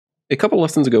A couple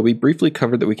lessons ago, we briefly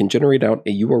covered that we can generate out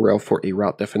a URL for a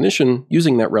route definition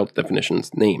using that route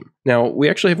definition's name. Now, we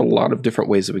actually have a lot of different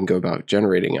ways that we can go about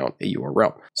generating out a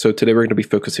URL. So today we're going to be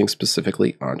focusing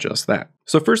specifically on just that.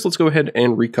 So first, let's go ahead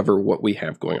and recover what we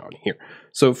have going on here.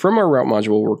 So from our route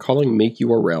module, we're calling make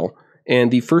URL,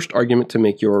 and the first argument to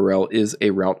make URL is a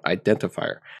route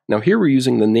identifier. Now here we're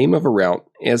using the name of a route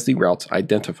as the route's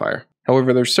identifier.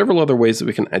 However, there's several other ways that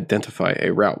we can identify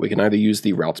a route. We can either use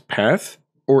the route's path,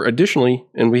 or additionally,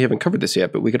 and we haven't covered this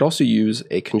yet, but we could also use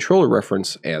a controller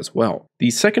reference as well. The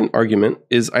second argument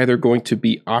is either going to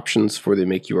be options for the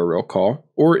make URL call,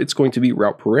 or it's going to be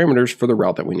route parameters for the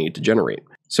route that we need to generate.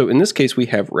 So in this case, we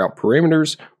have route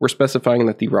parameters. We're specifying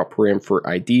that the route param for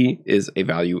ID is a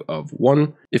value of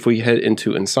 1. If we head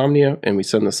into Insomnia and we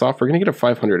send this off, we're going to get a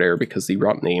 500 error because the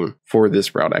route name for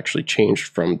this route actually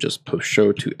changed from just post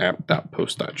show to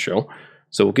app.post.show.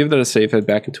 So we'll give that a save, head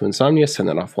back into Insomnia, send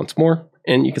that off once more,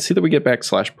 and you can see that we get back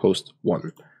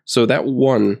 /post1. So that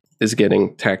 1 is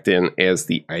getting tacked in as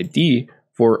the ID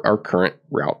for our current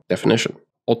route definition.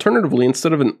 Alternatively,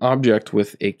 instead of an object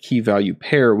with a key value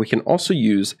pair, we can also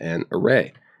use an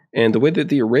array. And the way that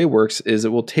the array works is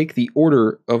it will take the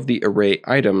order of the array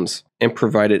items and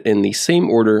provide it in the same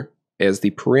order as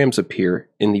the params appear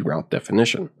in the route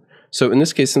definition. So in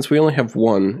this case, since we only have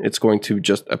 1, it's going to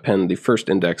just append the first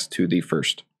index to the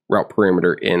first route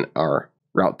parameter in our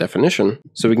route definition.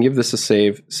 So we can give this a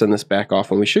save, send this back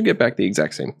off, and we should get back the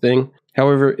exact same thing.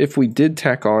 However, if we did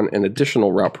tack on an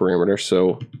additional route parameter,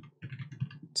 so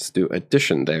let's do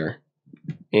addition there,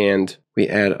 and we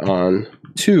add on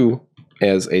 2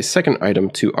 as a second item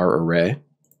to our array,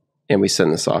 and we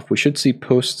send this off, we should see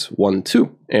posts 1,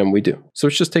 2, and we do. So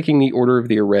it's just taking the order of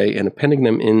the array and appending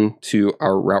them into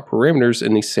our route parameters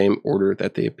in the same order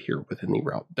that they appear within the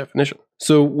route definition.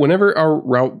 So whenever our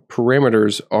route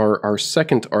parameters are our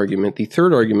second argument, the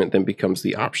third argument then becomes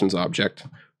the options object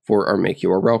for our make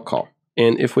URL call.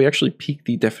 And if we actually peek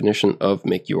the definition of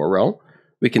make URL,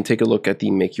 we can take a look at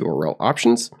the make URL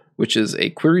options, which is a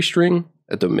query string,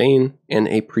 a domain, and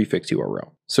a prefix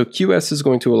URL. So QS is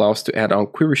going to allow us to add on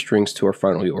query strings to our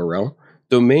final URL.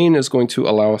 Domain is going to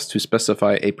allow us to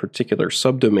specify a particular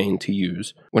subdomain to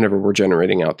use whenever we're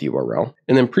generating out the URL.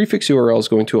 And then prefix URL is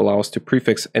going to allow us to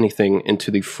prefix anything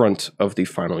into the front of the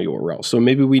final URL. So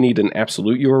maybe we need an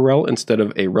absolute URL instead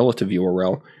of a relative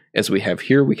URL. As we have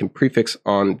here, we can prefix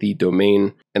on the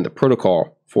domain and the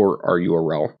protocol for our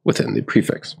URL within the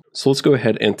prefix. So let's go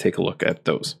ahead and take a look at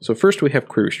those. So first we have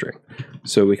query string.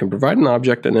 So we can provide an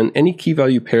object, and then any key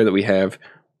value pair that we have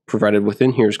provided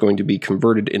within here is going to be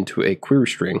converted into a query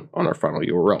string on our final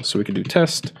URL. So we can do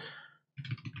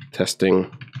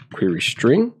testing query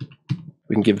string.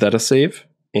 We can give that a save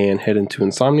and head into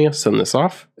Insomnia, send this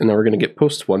off, and then we're going to get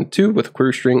post 1, 2 with a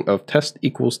query string of test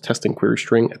equals testing query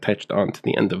string attached on to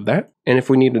the end of that. And if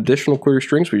we need additional query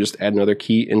strings, we just add another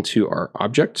key into our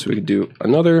object. So we could do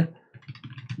another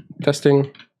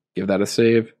testing, give that a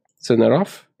save, send that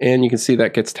off, and you can see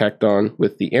that gets tacked on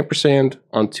with the ampersand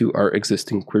onto our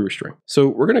existing query string. So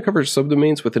we're going to cover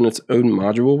subdomains within its own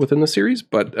module within the series,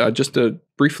 but just to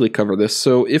briefly cover this.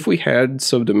 So if we had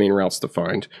subdomain routes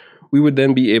defined, we would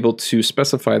then be able to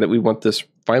specify that we want this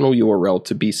final URL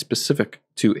to be specific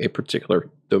to a particular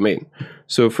domain.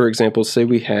 So for example, say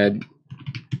we had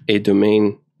a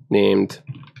domain named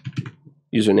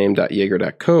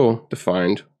username.jaeger.co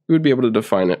defined, we would be able to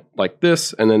define it like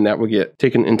this, and then that would get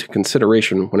taken into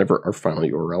consideration whenever our final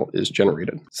URL is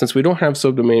generated. Since we don't have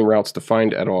subdomain routes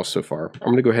defined at all so far, I'm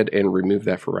going to go ahead and remove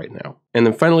that for right now. And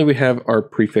then finally, we have our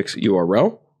prefix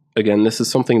URL. Again, this is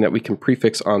something that we can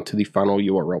prefix onto the final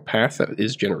URL path that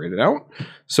is generated out.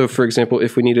 So for example,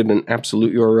 if we needed an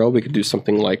absolute URL, we could do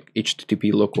something like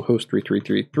http localhost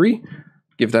 3333,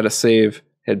 give that a save,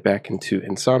 head back into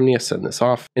Insomnia, send this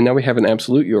off, and now we have an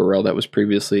absolute URL that was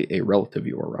previously a relative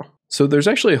URL. So there's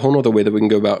actually a whole other way that we can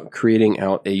go about creating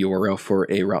out a URL for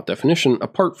a route definition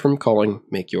apart from calling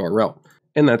make URL,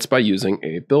 and that's by using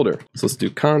a builder. So let's do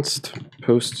const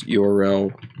post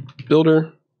URL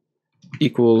builder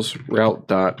equals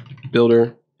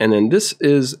route.builder, and then this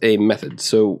is a method.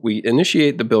 So we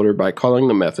initiate the builder by calling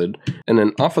the method, and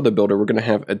then off of the builder we're going to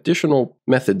have additional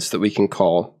methods that we can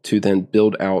call to then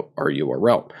build out our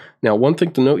URL. Now one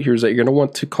thing to note here is that you're going to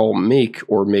want to call make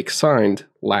or make signed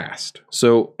last.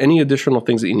 So any additional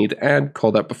things that you need to add,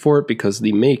 call that before it, because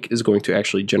the make is going to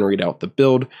actually generate out the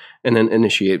build and then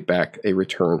initiate back a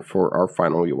return for our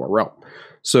final URL.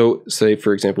 So say,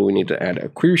 for example, we need to add a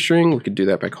query string. We could do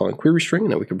that by calling query string,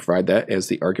 and then we can provide that as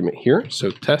the argument here.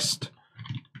 So test,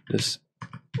 this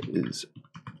is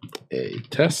a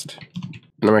test.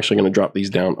 And I'm actually going to drop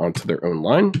these down onto their own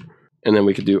line. And then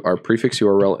we could do our prefix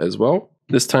URL as well.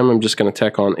 This time I'm just going to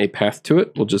tack on a path to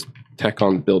it. We'll just tack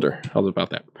on builder. How's about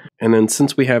that? And then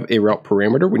since we have a route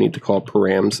parameter, we need to call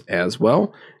params as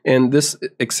well. And this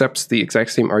accepts the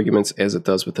exact same arguments as it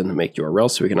does within the make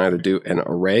URL. So we can either do an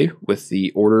array with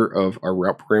the order of our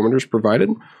route parameters provided,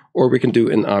 or we can do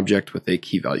an object with a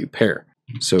key value pair.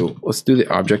 So let's do the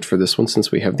object for this one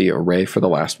since we have the array for the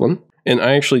last one. And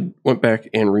I actually went back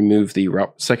and removed the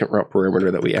second route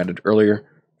parameter that we added earlier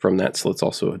from that. So let's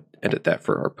also edit that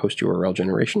for our post URL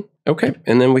generation. Okay,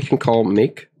 and then we can call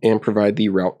make and provide the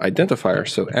route identifier.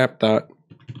 So app.post.show.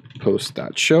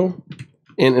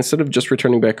 And instead of just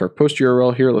returning back our post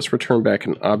URL here, let's return back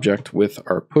an object with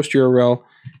our post URL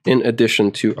in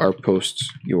addition to our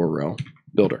post URL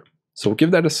builder. So we'll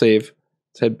give that a save.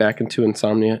 Let's head back into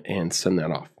Insomnia and send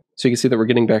that off. So you can see that we're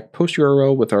getting back post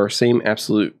URL with our same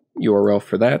absolute URL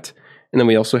for that. And then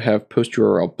we also have post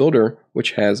URL builder,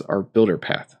 which has our builder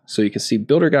path. So you can see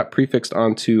builder got prefixed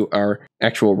onto our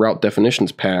actual route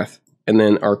definitions path, and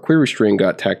then our query string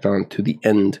got tacked on to the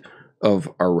end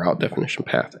of our route definition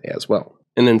path as well.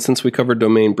 And then since we covered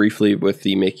domain briefly with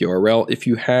the make URL, if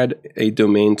you had a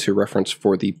domain to reference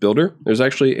for the builder, there's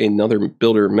actually another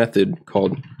builder method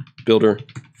called builder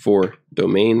for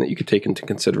domain that you could take into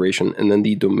consideration. And then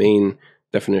the domain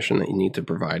definition that you need to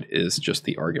provide is just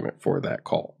the argument for that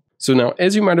call. So now,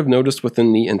 as you might have noticed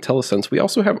within the IntelliSense, we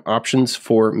also have options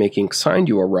for making signed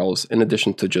URLs in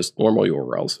addition to just normal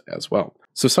URLs as well.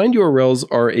 So signed URLs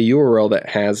are a URL that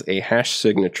has a hash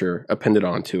signature appended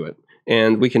onto it.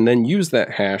 And we can then use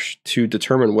that hash to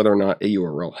determine whether or not a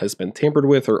URL has been tampered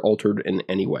with or altered in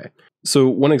any way. So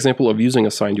one example of using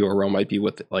a signed URL might be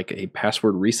with like a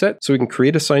password reset. So we can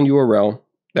create a signed URL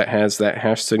that has that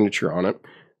hash signature on it,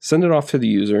 send it off to the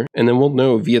user, and then we'll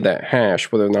know via that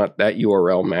hash whether or not that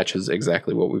URL matches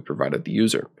exactly what we provided the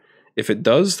user. If it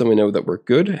does, then we know that we're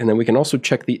good, and then we can also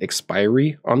check the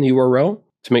expiry on the URL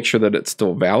to make sure that it's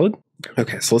still valid.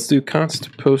 Okay, so let's do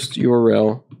const post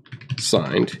URL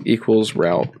signed equals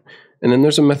route, and then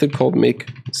there's a method called make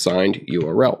signed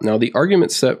URL. Now the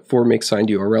argument set for make signed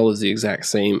URL is the exact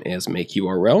same as make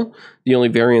URL. The only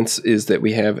variance is that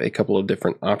we have a couple of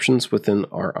different options within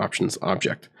our options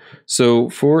object. So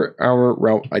for our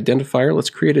route identifier, let's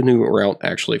create a new route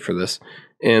actually for this,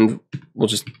 and we'll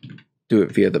just do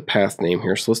it via the path name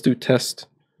here. So let's do test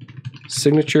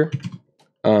signature.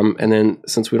 And then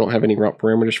since we don't have any route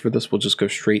parameters for this, we'll just go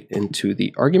straight into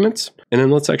the arguments. And then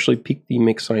let's actually peek the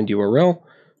make signed URL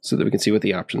so that we can see what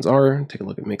the options are. Take a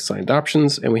look at make signed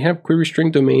options, and we have query string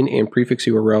domain and prefix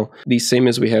URL, the same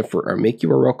as we have for our make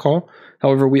URL call.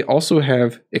 However, we also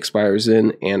have expires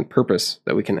in and purpose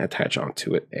that we can attach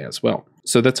onto it as well.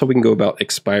 So that's how we can go about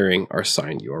expiring our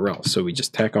signed URL. So we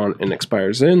just tack on an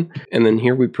expires in, and then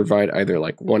here we provide either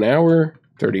like 1 hour,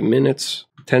 30 minutes,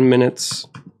 10 minutes,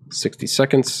 60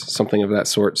 seconds, something of that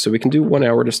sort. So we can do 1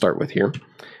 hour to start with here.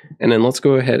 And then let's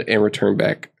go ahead and return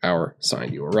back our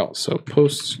signed URL. So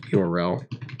post URL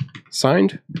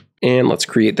signed, and let's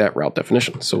create that route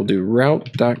definition. So we'll do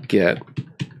route.get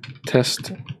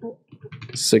test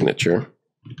signature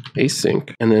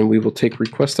async, and then we will take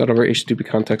request out of our HTTP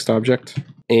context object.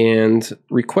 And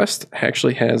request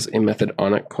actually has a method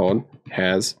on it called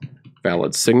has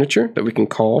valid signature that we can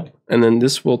call, and then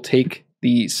this will take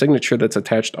the signature that's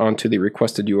attached onto the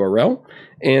requested URL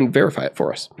and verify it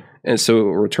for us. And so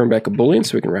we'll return back a Boolean,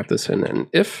 so we can wrap this in an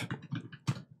if.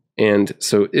 And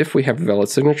so if we have a valid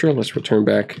signature, let's return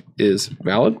back is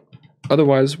valid.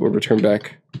 Otherwise, we'll return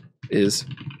back is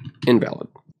invalid.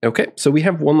 Okay, so we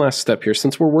have one last step here.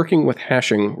 Since we're working with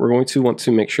hashing, we're going to want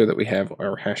to make sure that we have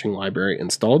our hashing library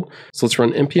installed. So let's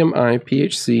run npm i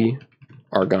phc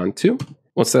argon2.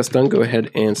 Once that's done, go ahead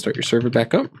and start your server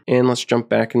back up. And let's jump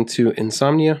back into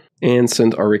Insomnia and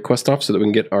send our request off so that we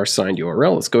can get our signed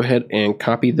URL. Let's go ahead and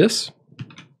copy this,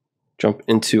 jump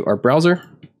into our browser.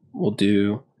 We'll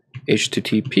do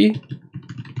HTTP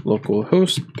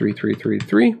localhost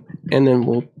 3333, and then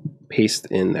we'll paste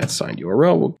in that signed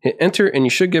URL. We'll hit enter, and you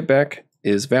should get back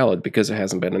is valid because it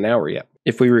hasn't been an hour yet.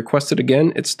 If we request it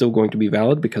again, it's still going to be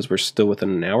valid because we're still within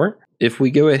an hour. If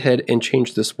we go ahead and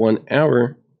change this 1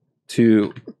 hour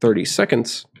to 30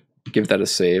 seconds, give that a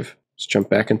save. Let's jump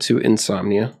back into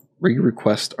Insomnia,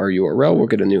 re-request our URL. We'll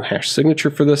get a new hash signature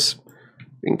for this.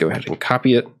 We can go ahead and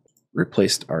copy it,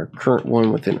 replace our current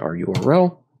one within our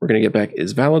URL. We're going to get back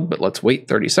is valid, but let's wait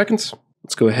 30 seconds.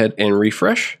 Let's go ahead and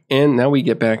refresh, and now we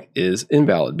get back is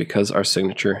invalid because our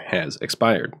signature has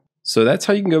expired. So that's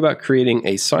how you can go about creating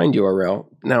a signed URL.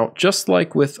 Now, just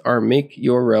like with our make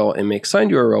URL and make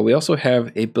signed URL, we also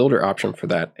have a builder option for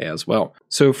that as well.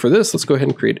 So for this, let's go ahead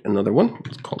and create another one.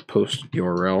 It's called post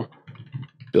URL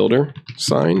builder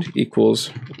signed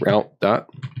equals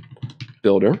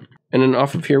route.builder. And then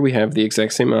off of here, we have the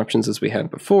exact same options as we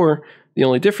had before. The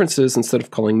only difference is instead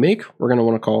of calling make, we're going to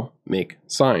want to call make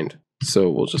signed. So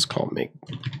we'll just call make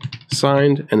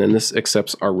signed, and then this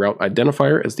accepts our route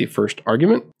identifier as the first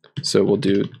argument. So we'll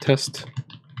do test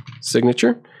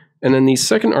signature. And then the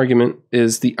second argument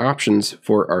is the options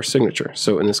for our signature.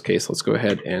 So in this case, let's go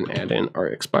ahead and add in our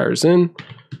expires in.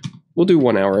 We'll do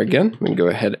 1 hour again. We can go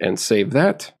ahead and save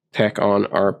that. Tack on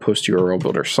our post URL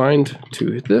builder signed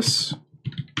to this.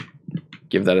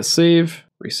 Give that a save.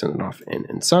 Resend it off in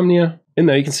Insomnia. And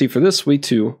now you can see for this, we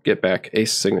too get back a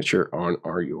signature on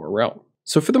our URL.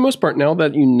 So for the most part, now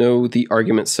that you know the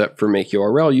argument set for make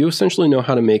URL, you essentially know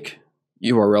how to make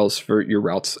URLs for your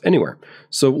routes anywhere.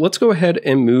 So let's go ahead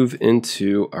and move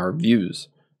into our views.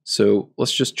 So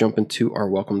let's just jump into our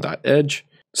welcome.edge.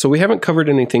 So we haven't covered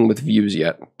anything with views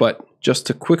yet, but just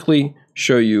to quickly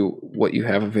show you what you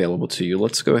have available to you,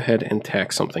 let's go ahead and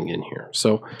tack something in here.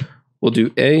 So we'll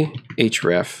do a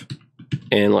href,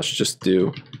 and let's just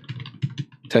do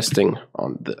testing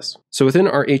on this. So within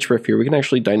our href here, we can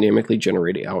actually dynamically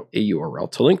generate out a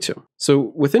URL to link to.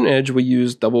 So within Edge, we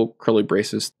use double curly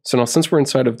braces. So now since we're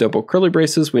inside of double curly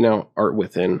braces, we now are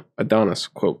within Adonis,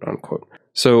 quote unquote.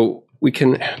 So we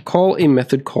can call a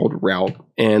method called route,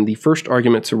 and the first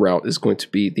argument to route is going to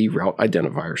be the route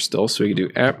identifier still. So we can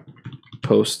do app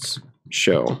posts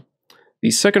show. The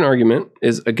second argument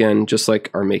is, again, just like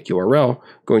our make URL,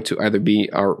 going to either be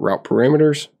our route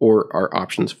parameters or our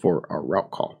options for our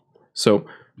route call. So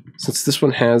since this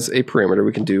one has a parameter,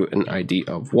 we can do an ID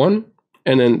of 1.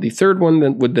 And then the third one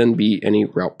then would then be any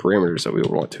route parameters that we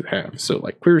would want to have. So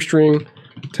like query string,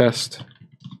 test,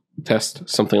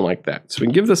 something like that. So we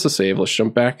can give this a save. Let's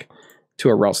jump back to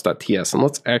our routes.ts, and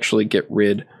let's actually get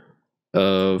rid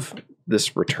of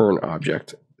this return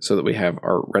object so that we have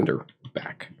our render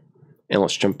back. And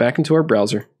let's jump back into our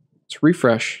browser. Let's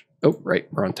refresh. Oh,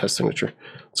 right, we're on test signature.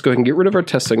 Let's go ahead and get rid of our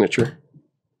test signature,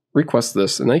 request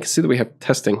this, and now you can see that we have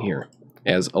testing here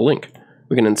as a link.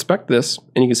 We can inspect this,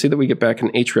 and you can see that we get back an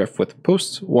href with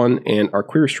posts1, and our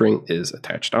query string is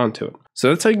attached onto it. So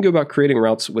that's how you can go about creating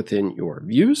routes within your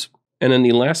views. And then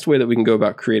the last way that we can go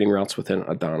about creating routes within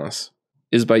Adonis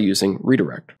is by using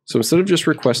redirect. So instead of just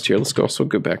request here, let's also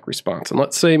go back response. And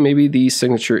let's say maybe the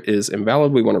signature is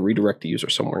invalid. We want to redirect the user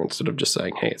somewhere instead of just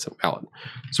saying, hey, it's invalid.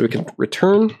 So we can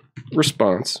return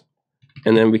response,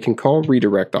 and then we can call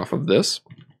redirect off of this.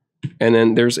 And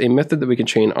then there's a method that we can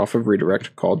chain off of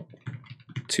redirect called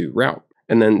toRoute.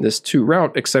 And then this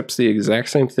toRoute accepts the exact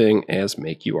same thing as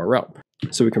make URL.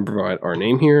 So we can provide our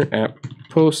name here, app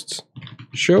posts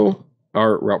show,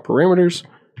 our route parameters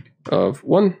of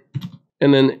 1,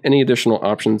 and then any additional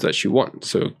options that you want.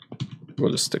 So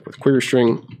we'll just stick with query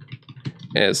string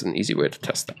as an easy way to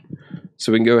test that.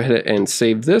 So we can go ahead and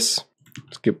save this.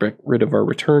 Let's get rid of our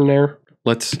return there.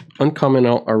 Let's uncomment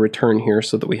out our return here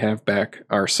so that we have back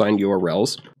our signed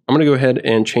URLs. I'm going to go ahead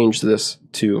and change this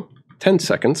to 10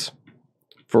 seconds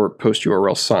for post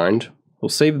URL signed. We'll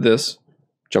save this,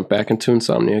 jump back into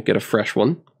Insomnia, get a fresh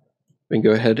one. We can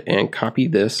go ahead and copy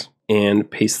this and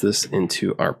paste this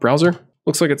into our browser.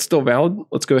 Looks like it's still valid.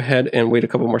 Let's go ahead and wait a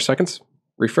couple more seconds,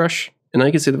 refresh, and now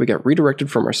you can see that we got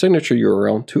redirected from our signature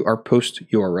URL to our post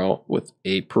URL with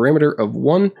a parameter of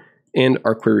 1 and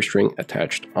our query string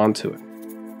attached onto it.